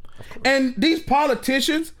 And these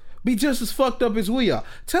politicians be just as fucked up as we are.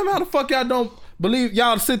 Tell me how the fuck y'all don't believe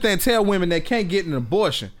y'all sit there and tell women they can't get an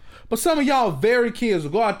abortion. But some of y'all very kids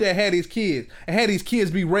will go out there and have these kids and have these kids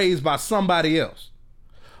be raised by somebody else.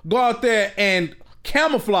 Go out there and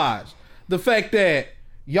camouflage the fact that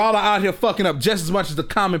y'all are out here fucking up just as much as the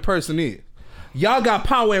common person is. Y'all got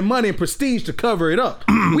power and money and prestige to cover it up.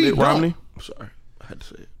 We Mitt don't. Romney. Sorry, I had to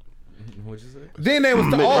say it. What'd you say? Then there was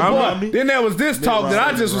Mitt Romney. then there was this talk that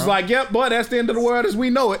I just was like, yep, boy, that's the end of the world as we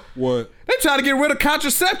know it. What? They trying to get rid of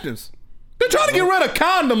contraceptives. They're trying to get rid of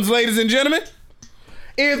condoms, ladies and gentlemen.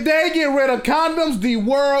 If they get rid of condoms, the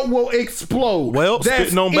world will explode. Well, That's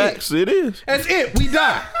spitting on it. backs, it is. That's it. We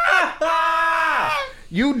die.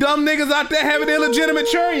 You dumb niggas out there having illegitimate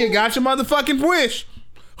children, you got your motherfucking wish.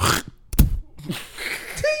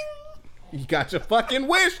 You got your fucking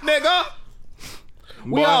wish, nigga.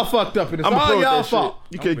 We Boy, all fucked up, and it's I'm all pro y'all that shit. fault.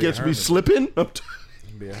 You can't be a catch me hermit. slipping.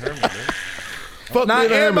 Be a hermit, man. Fuck Now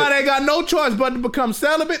being a hermit. everybody ain't got no choice but to become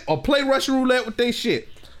celibate or play Russian roulette with their shit.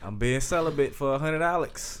 I'm being celibate for $100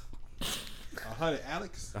 Alex. 100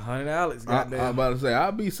 Alex. 100 Alex, I'm goddamn. about to say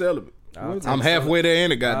I'll be celibate. I'll take I'm halfway there in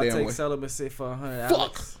the I'll goddamn take way. celibacy for 100 Fuck.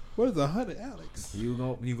 Alex. What is 100 Alex?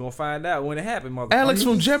 You gonna find out when it happens, motherfucker. Alex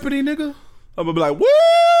from Jeopardy, nigga. I'm gonna be like, woo!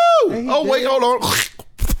 Hey, he Oh wait, did. hold on.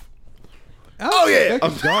 Oh yeah.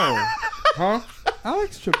 Trebek is gone. Huh?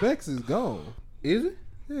 Alex Trebek is gone. Is it?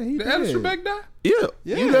 Yeah, he Did Alex did. Trebek die? Yeah.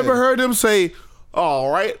 Yeah. You never heard him say,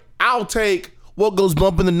 "All right, I'll take what goes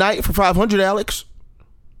bump in the night for 500, Alex."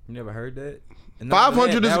 You never heard that? And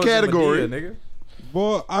 500 is a was in category. Medea, nigga.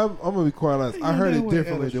 Boy, I'm gonna be quite honest. I heard it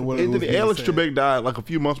differently than what it And was then being Alex said. Trebek died like a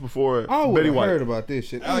few months before I would Betty have White. heard about this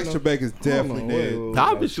shit. Alex Trebek is definitely dead.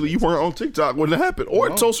 Obviously, you weren't on TikTok when it happened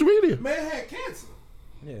or social media. Man had cancer.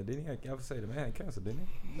 Yeah, didn't he? I would say the man had cancer, didn't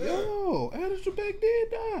he? Yo, Alex Trebek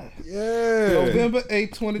did die. Yeah. November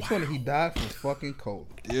 8, 2020. He died from fucking COVID.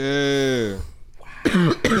 Yeah.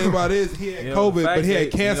 The thing about it is he had You know, the COVID, fact but he had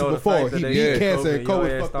that- cancer you know, the before. fact that He they beat had cancer and your COVID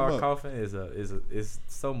ass fucked him start up. coughing is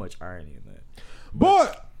so much irony in that. Boy,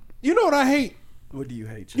 you know what I hate? What do you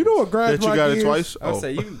hate? You know what grinds That you my got gears? it twice. I would Oh.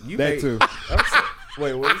 say you That hate, too. I would say-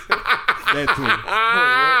 wait, what is that? That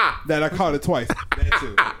too. That I caught it twice. That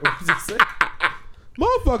too. What did you say?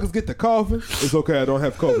 Motherfuckers get the coughing. It's okay, I don't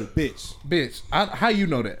have COVID, bitch. Bitch, how you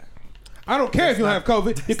know that? I don't care if you don't have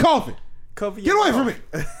COVID. You're coughing. Cover Get your away from mouth.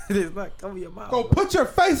 me. It's not cover your mouth. Go put your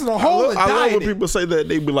face in a hole and I die love in when it. people say that.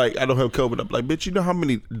 They be like, "I don't have COVID." I'm like, "Bitch, you know how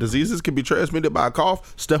many diseases can be transmitted by a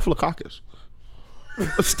cough? Staphylococcus."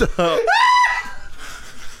 Stop.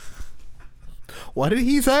 What did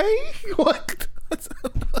he say? What?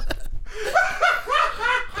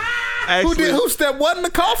 Actually, Who stepped what in the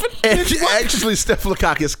coffin? actually,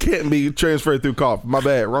 Staphylococcus can't be transferred through cough. My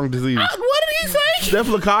bad, wrong disease. What did he say?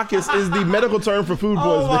 Staphylococcus is the medical term for food Oh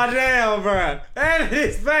poisoning. my damn, bro. And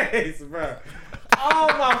his face, bro. Oh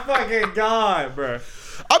my fucking god, bro.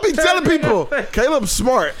 I be telling people, Caleb's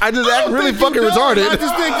smart. I just act don't really think you fucking dumb. retarded. I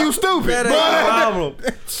just think you stupid. That ain't the problem. No, That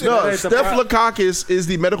ain't the problem. Staphylococcus is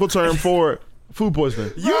the medical term for food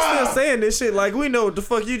poisoning. You still saying this shit like we know what the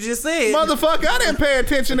fuck you just said. Motherfucker, I didn't pay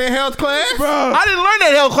attention in health class. I didn't learn that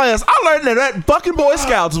in health class. I learned that at fucking Boy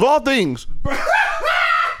Scouts of all things.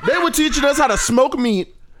 They were teaching us how to smoke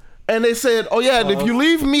meat, and they said, "Oh yeah, and if you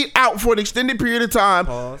leave meat out for an extended period of time,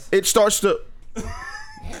 Pause. it starts to."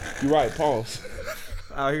 You're right. Pause.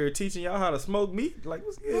 Out here teaching y'all how to smoke meat. Like,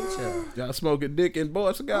 what's good with y'all? Y'all smoking dick in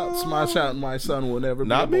Boy Scouts. My child, my son will never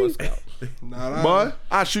Not be a Boy me. Scout. Boy,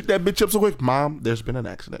 I shoot that bitch up so quick. Mom, there's been an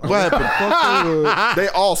accident. What happened? They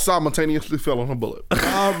all simultaneously fell on a bullet.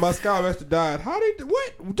 My scoutmaster died. How'd he?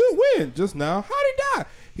 What? Dude, when? Just now. How'd he die?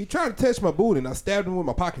 He tried to touch my booty, and I stabbed him with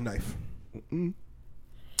my pocket knife.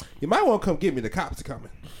 You might want to come get me. The cops are coming.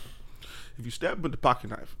 If you stab with the pocket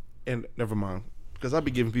knife, and never mind, because I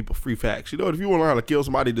be giving people free facts. You know, if you want to learn how to kill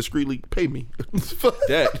somebody discreetly, pay me. Fuck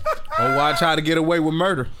that. Or watch How to Get Away with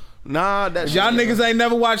Murder. Nah, that Y'all niggas ain't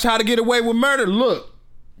never watched How to Get Away with Murder. Look.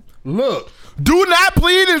 Do not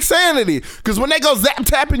plead insanity. Because when they go zap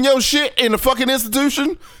tapping your shit in the fucking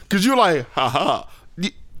institution, because you're like, haha.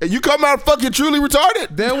 You come out fucking truly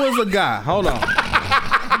retarded? There was a guy. Hold on.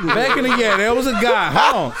 Back in the year, there was a guy.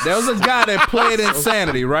 Hold on. There was a guy that played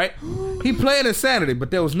Insanity, right? He played Insanity, but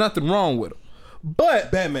there was nothing wrong with him.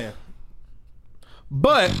 But Batman.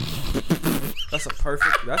 That's a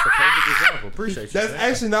perfect example. Appreciate you. That's man.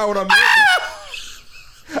 actually not what I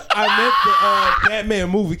meant. I meant the Batman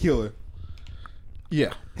movie killer.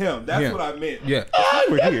 yeah. Him. That's Yeah. what I meant. Yeah.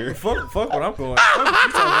 We're here. Fuck what I'm going. Fuck what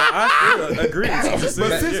you talking about. I still agree. But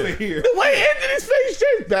since we're here, Wait, Anthony's face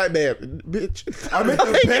changed. Batman, bitch. I meant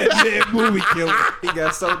the Batman movie killer. He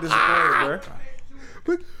got so disappointed,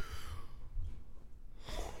 bro.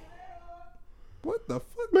 What the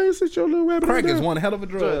fuck? Man, sit your little rabbit Crack down. is one hell of a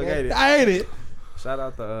drug. Drug, ain't it? I ain't it. Shout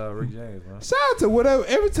out to Rick James, man. Shout out to whatever.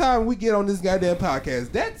 Every time we get on this goddamn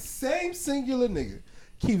podcast, that same singular nigga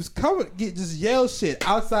keeps coming, just yell shit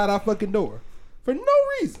outside our fucking door for no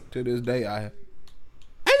reason. To this day, I Ain't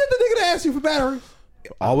that the nigga that asked you for batteries?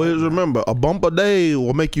 Always remember, a bump a day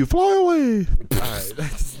will make you fly away.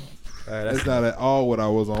 That's not at all what I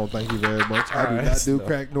was on. Thank you very much. I do Alright, not do so-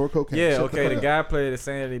 crack nor cocaine. Yeah, Shut okay. fuck The up. guy played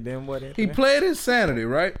Insanity. Then what? He Anthony? played Insanity,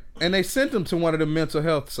 right? And they sent him to one of the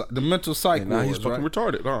the mental psych Now he's wards, fucking right?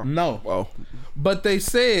 retarded, huh? No. Oh. But they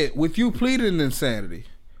said, with you pleading insanity,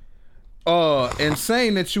 and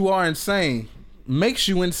saying that you are insane makes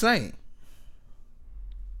you insane.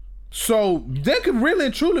 So there could really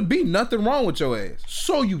and truly be nothing wrong with your ass.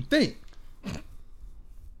 So you think.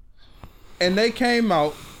 And they came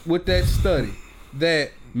out with that study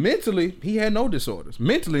that mentally he had no disorders.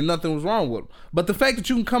 Mentally nothing was wrong with him. But the fact that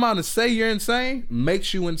you can come out and say you're insane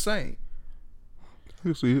makes you insane.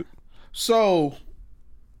 You see it? So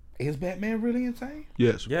is Batman really insane?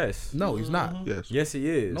 Yes. Yes. No, he's not. Yes. Yes, he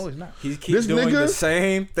is. No, he's not. He keeps This doing nigga- the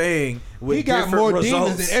same thing with He got different more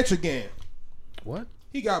results. demons than Etrigan. What?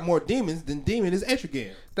 He got more demons than demon is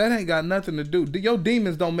Etrigan. That ain't got nothing to do. Your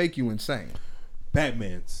demons don't make you insane.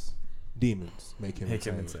 Batman's demons make him Make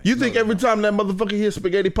him insane. insane. You think every time that motherfucker hears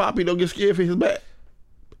spaghetti pop, he don't get scared for his back?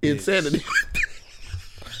 Insanity.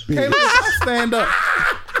 Caleb, stand up.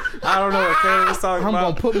 I don't know what Caleb was talking I'm about.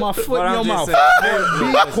 gonna put my foot but in I'm your just mouth.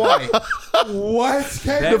 saying, Be quiet. What?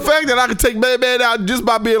 The fact that I can take Batman out just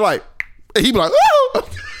by being like, he be like, oh.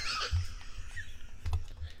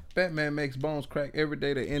 Batman makes bones crack every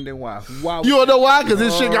day. They end in why? Why? You don't know why? Because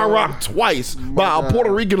this shit got rocked twice by a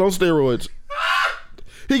Puerto Rican on steroids.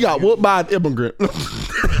 He got whooped by an immigrant.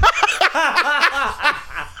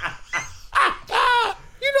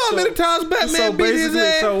 You know how many times Batman beat his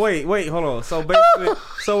ass? So wait, hold on. So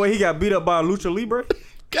basically, he got beat up by a lucha libre.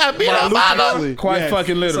 Got beat up by them. Quite Yes.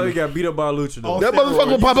 fucking So literally. he got beat up by a luchador. That motherfucker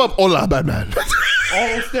will pop up. Hola, Batman.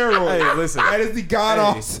 On steroids. Hey, listen. That is the god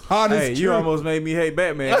honest Hey, you truth. almost made me hate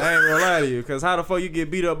Batman. I ain't gonna lie to you, because how the fuck you get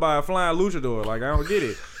beat up by a flying luchador? Like, I don't get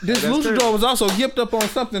it. This That's luchador crazy. was also yipped up on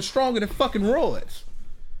something stronger than fucking roids.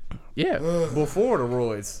 Yeah, before the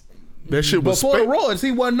roids. That shit was Before the space. roids,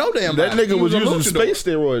 he wasn't no damn. That body. nigga He was a using luchador. space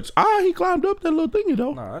steroids. He climbed up that little thingy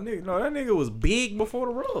though. Nah, that nigga was big before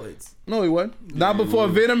the roids. No, he wasn't. Not before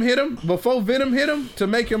Venom hit him. Before Venom hit him to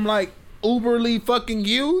make him like uberly fucking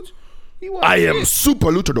huge. He wasn't. I am shit. super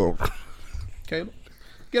luchador. Caleb,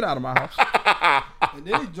 get out of my house. And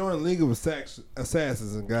then he joined League of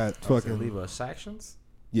Assassins and got fucking Leave us sections.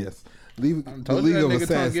 yes. League, I the told League you that of nigga tongue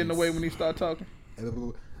Assassins. getting away when he start talking.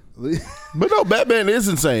 But no, Batman is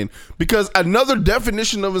insane because another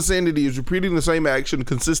definition of insanity is repeating the same action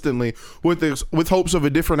consistently with hopes of a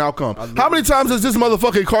different outcome. How many times has this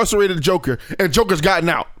motherfucker incarcerated Joker and Joker's gotten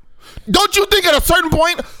out? Don't you think at a certain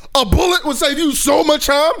point a bullet would save you so much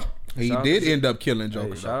harm? He Shout out did to- end up killing Joker.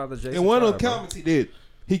 Hey, though. shout out to Jason. In one of Todd, those bro. comments he did.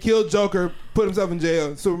 He killed Joker, put himself in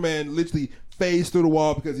jail. Superman literally phased through the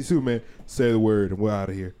wall because he's Superman. Say the word and we're out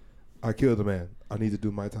of here. I killed the man. I need to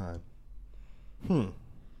do my time.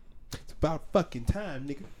 It's about fucking time,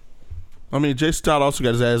 nigga. I mean, Jay Stott also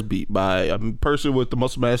got his ass beat by a person with the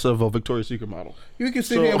muscle mass of a Victoria's Secret model. You can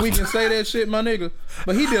sit here and we can say that shit, my nigga.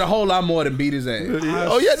 But he did a whole lot more than beat his ass. He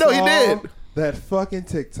did. That fucking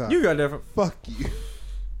TikTok. You got different. Fuck you.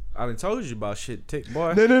 I done told you about shit,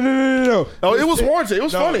 boy. No. Oh, it was warranted. It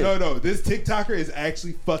was funny. No. This TikToker is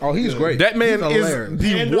actually fucking. Oh, he's good. great. That man He's is hilarious.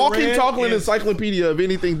 the Panda walking, Red talking is- encyclopedia of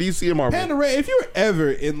anything DC and Marvel. Panda Red, if you're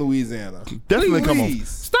ever in Louisiana, Definitely come on. please,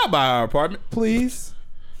 Stop by our apartment. please.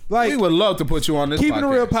 Like, We would love to put you on this Keeping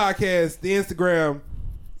podcast. It Real podcast, the Instagram,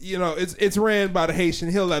 you know, it's ran by the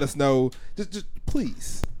Haitian. He'll let us know. Just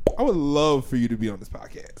please. I would love for you to be on this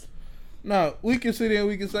podcast. No, we can sit there and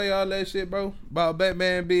we can say all that shit, bro, about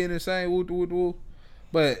Batman being insane, woo.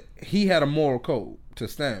 But he had a moral code to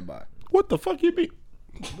stand by. What the fuck you mean?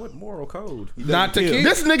 What moral code? Not to kill. kill.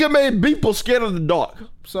 This nigga made people scared of the dark.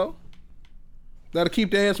 So, that'll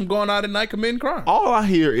keep their ass from going out at night committing crime. All I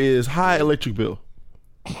hear is high electric bill.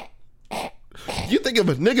 You think if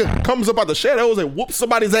a nigga comes up out the shadows and whoops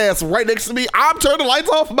somebody's ass right next to me, I'm turning the lights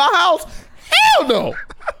off in my house? Hell no.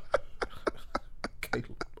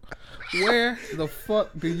 Where the fuck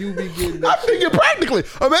do you be getting I that? figure practically.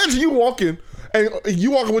 Imagine you walking with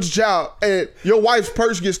your child and your wife's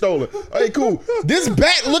purse gets stolen. Hey, cool. This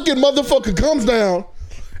bat looking motherfucker comes down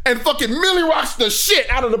and fucking Millie rocks the shit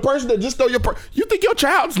out of the person that just stole your purse. You think your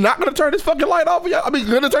child's not gonna turn his fucking light off?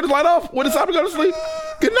 Gonna turn his light off when it's time to go to sleep?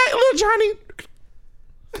 Good night, little Johnny.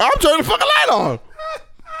 I'm turning the fucking light on.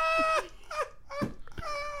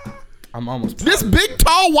 I'm almost. This big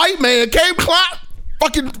tall white man came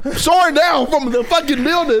fucking soaring down from the fucking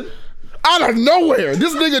building out of nowhere.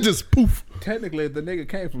 This nigga just poof. Technically, if the nigga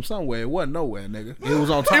came from somewhere, it wasn't nowhere, nigga. It was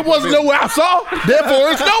on top. It wasn't nowhere I saw. Therefore,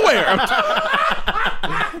 it's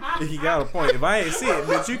nowhere. He got a point. If I ain't see it,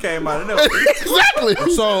 bitch, you came out of nowhere. Exactly.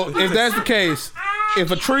 So, if that's the case, if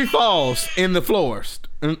a tree falls in the forest,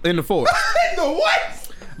 in the forest, The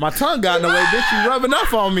what? my tongue got in the way, bitch. You rubbing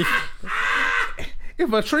up on me.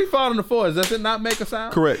 If a tree falls in the forest, does it not make a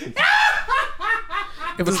sound? Correct.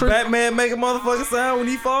 If a Does tree, Batman make a motherfucking sound when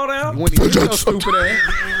he fall down? when he hits your stupid ass,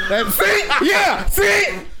 that's Yeah,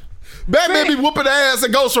 see? Batman be whooping ass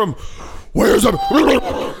and goes from, where's the...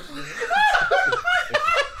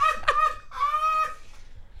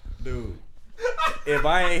 Dude. If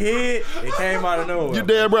I ain't hit, it came out of nowhere. You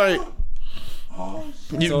damn right.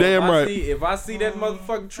 You So damn right. If I see that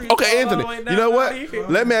motherfucking tree, Okay, fall all Anthony, the way you down know what? out here,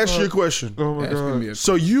 Let me ask you a question. Oh my Asking god. me a-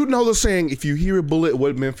 So you know the saying, if you hear a bullet,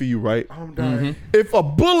 what it meant for you, right? I'm dying. If a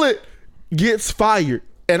bullet gets fired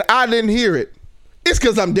and I didn't hear it, it's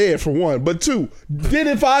because I'm dead for one. But two, did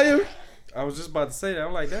it fire? I was just about to say that.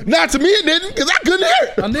 I'm like that. Not to me it didn't, because I couldn't hear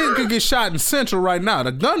it. a nigga could get shot in Central right now.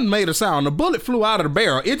 The gun made a sound. The bullet flew out of the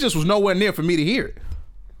barrel. It just was nowhere near for me to hear it.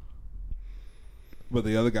 But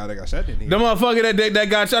the other guy that got shot didn't hear. The motherfucker that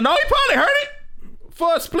got shot. No, he probably heard it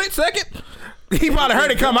for a split second. He probably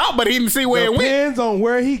heard it come out, but he didn't see where it went. Depends on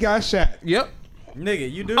where he got shot. Yep. Nigga,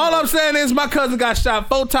 you do. All I'm saying is my cousin got shot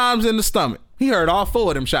 4 times in the stomach. He heard all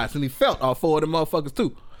 4 of them shots and he felt all 4 of them motherfuckers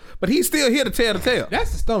too. But he's still here to tell the tale.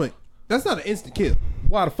 That's the stomach. That's not an instant kill.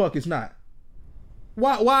 Why the fuck it's not?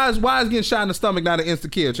 Why is getting shot in the stomach not an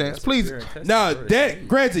instant kill, Chance? Please. Now, that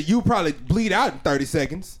granted, you probably bleed out in 30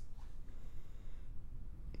 seconds.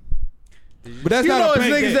 But that's You know not a it's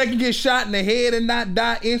bang niggas game. that can get shot in the head and not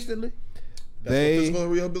die instantly? That's They- what physical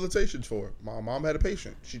rehabilitation's for. My mom had a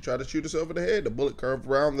patient. She tried to shoot herself in the head. The bullet curved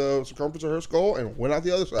around the circumference of her skull and went out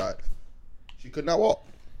the other side. She could not walk.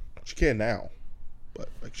 She can now, but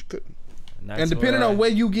like she couldn't. And depending on where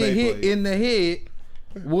you get hit Beyblade. in the head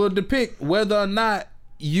will depict whether or not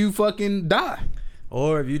you fucking die.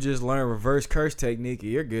 Or if you just learn reverse curse technique,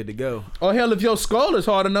 you're good to go. Or hell, if your skull is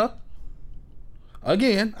hard enough.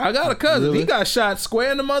 Again, I got a cousin. Really? He got shot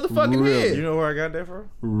square in the motherfucking Really? head. You know where I got that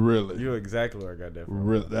from? Really? You know exactly where I got that from.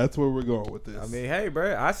 Really? That's where we're going with this. I mean, hey,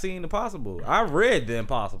 bro, I seen the possible. I read the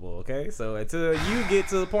impossible. Okay, so until you get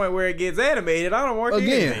to the point where it gets animated, I don't work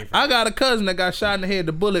Again, anything. I got a cousin that got shot in the head.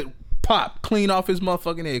 The bullet popped clean off his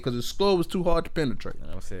motherfucking head because his skull was too hard to penetrate.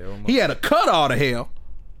 I'm saying, oh my- He had a cut all to hell,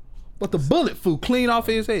 but the bullet flew clean off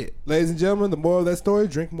his head. Ladies and gentlemen, the moral of that story,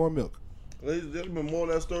 drink more milk. Ladies and gentlemen, more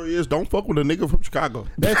of that story is don't fuck with a nigga from Chicago.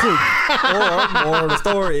 That's it. Or more of the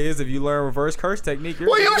story is if you learn reverse curse technique, you're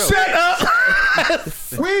good to go.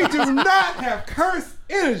 up? We do not have curse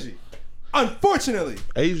energy. Unfortunately.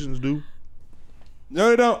 Asians do. No,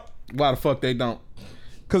 they don't. Why the fuck they don't?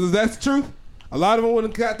 Because if that's the truth, a lot of them would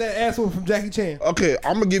have got that asshole from Jackie Chan. Okay,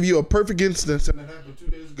 I'm gonna give you a perfect instance, and it happened 2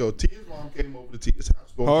 days ago. Tia's mom came over to Tia's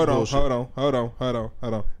house. Hold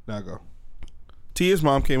on. Now go. Tia's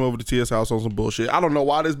mom came over to Tia's house on some bullshit. I don't know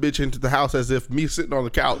why this bitch entered the house as if me sitting on the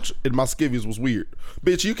couch in my skivvies was weird.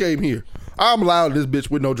 Bitch, you came here. I'm allowed this bitch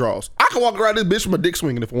with no drawers. I can walk around this bitch with my dick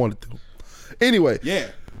swinging if I wanted to. Anyway. Yeah.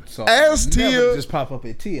 So As never Tia- just pop up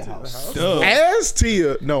at Tia house. As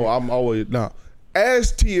Tia, no, I'm always, nah.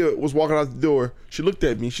 As Tia was walking out the door, she looked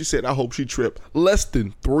at me. She said, I hope she tripped. Less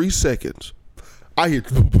than 3 seconds. I hear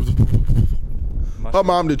her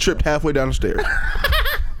mom that tripped halfway down the stairs.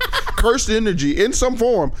 Cursed energy in some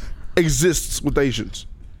form exists with Asians.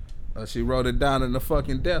 She wrote it down in the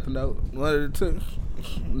fucking death note. One of the two.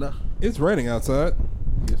 No. It's raining outside.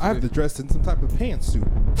 I have to dress in some type of pantsuit.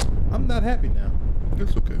 I'm not happy now.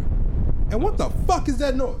 It's okay. And what the fuck is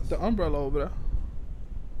that noise? The umbrella over there.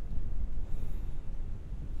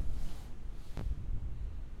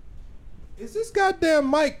 Is this goddamn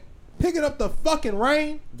mic picking up the fucking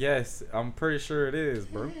rain? Yes, I'm pretty sure it is,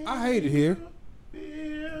 bro. I hate it here.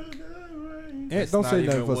 Don't not say even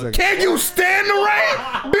nothing for a what- second. Can you stand the rain?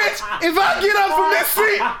 Bitch, if I get up from this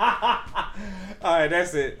seat, All right,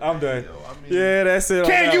 that's it. I'm done. Yeah, that's it.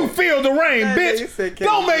 can you feel the rain, That nigga bitch? said, "Can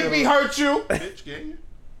Don't you make feel me it?" hurt you. Bitch, can you?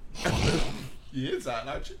 You inside,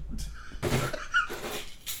 aren't you?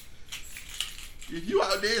 If you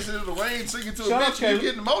out there sitting in the rain singing to a Shut up, bitch and you Caleb.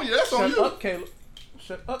 getting pneumonia, that's on Shut you. up, Caleb.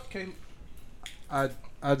 Shut up, Caleb. I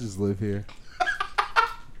just live here. I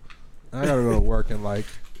gotta go to work in like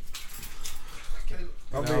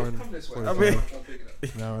an hour and Come this way.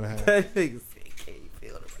 45, an hour and a half. That nigga said, "Can you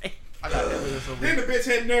feel the rain?" I got evidence of Then it. the bitch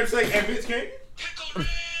had the nerve to say, "Hey, bitch, can you?"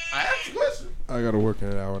 I asked the question. I gotta work in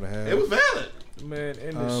an hour and a half. It was valid. Man,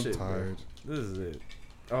 end this I'm shit, bro. tired. This is it.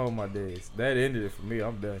 Oh my days. That ended it for me.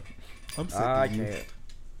 I'm done. I'm sick I of you. can't.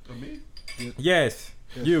 For me? Yes,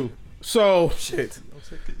 you. So, Shit.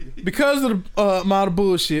 because of the amount of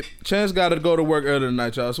bullshit, Chance got to go to work early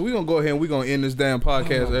tonight, y'all. So we're going to go ahead and we're going to end this damn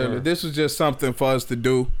podcast early. God. This was just something for us to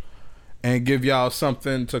do and give y'all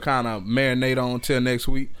something to kind of marinate on till next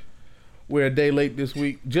week. We're a day late this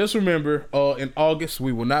week. Just remember, in August,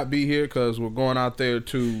 we will not be here because we're going out there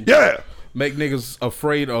to make niggas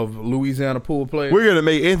afraid of Louisiana pool players. We're gonna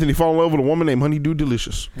make Anthony fall in love with a woman named Honeydew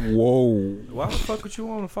Delicious. Whoa. Why the fuck would you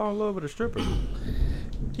want to fall in love with a stripper?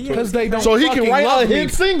 Because they don't So he can fucking write a love me.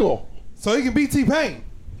 hit single. So he can beat T-Pain.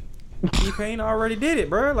 T-Pain already did it,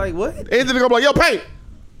 bro. Like what? Anthony gonna be like, yo, Pain,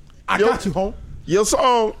 I Yo. got you, home. your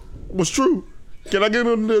song was true. Can I get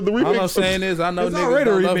him the remix? All I'm saying is, I know It's niggas already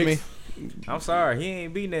don't a love remix. me. I'm sorry, he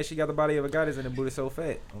ain't beating that. She got the body of a goddess and the booty so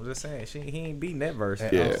fat. I'm just saying, he ain't beating that verse.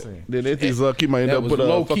 Yeah. I'm saying. Then Anthony's lucky might end That up was with a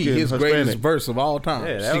low fucking key his greatest Hispanic. verse of all time.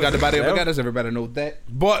 Yeah, that She got was- the body of a that was- goddess. Everybody knows that.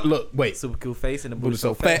 But look, wait. Super cool face and the Booty booty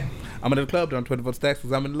so fat. I'm in the club doing 24 stacks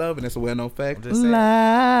because I'm in love, and that's a well-known fact. I'm just saying.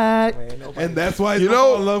 Like. Man, nobody- And that's why he's You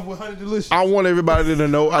know- in love with Honey Delicious. I want everybody to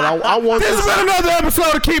know, and I want This this. has been another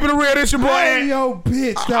episode of Keeping It Real. This your boy. Hey, Ant. yo,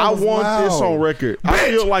 bitch. That I was want loud. this on record.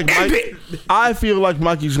 I feel like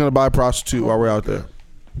Mikey's gonna buy a prostitute while we're out there.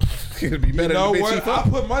 It'll be You better know than the bitch what? he I'll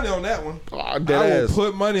fucked. put money on that one. Oh, dead I will ass.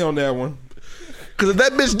 put money on that one. Because if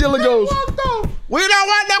that bitch Dylan goes, we don't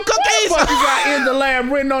want no cookies. Fuck, you got "In the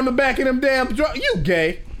Lab" written on the back of them damn drawers. You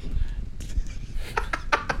gay.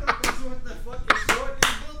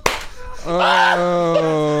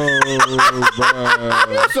 Oh,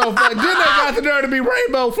 So fuck. Then they got the nerve to be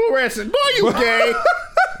rainbow fluorescent. Boy, you gay.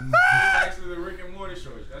 Actually, the Rick and Morty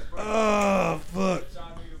shorts. That's probably oh, fuck.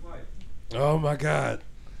 Oh, my God.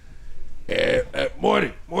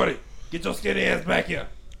 Morty, get your skinny ass back here.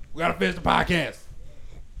 We got to finish the podcast.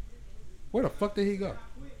 Where the fuck did he go?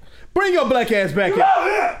 Bring your black ass back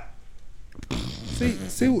here.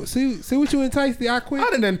 See what you enticed the I quit? I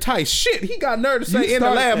didn't entice shit. He got nerve to say You "In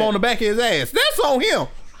the started Lab" that. on the back of his ass. That's on him.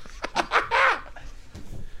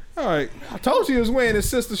 All right. I told you he was wearing his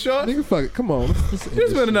sister shorts. Nigga, fuck it. Come on. Let's end This has this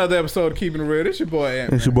been shit. another episode of Keeping It Real. This your boy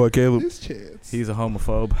Ant. It's your boy Caleb. This chance. He's a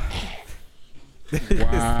homophobe.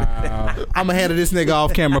 Wow. I'm gonna handle this nigga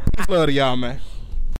off camera. Peace, love to y'all, man.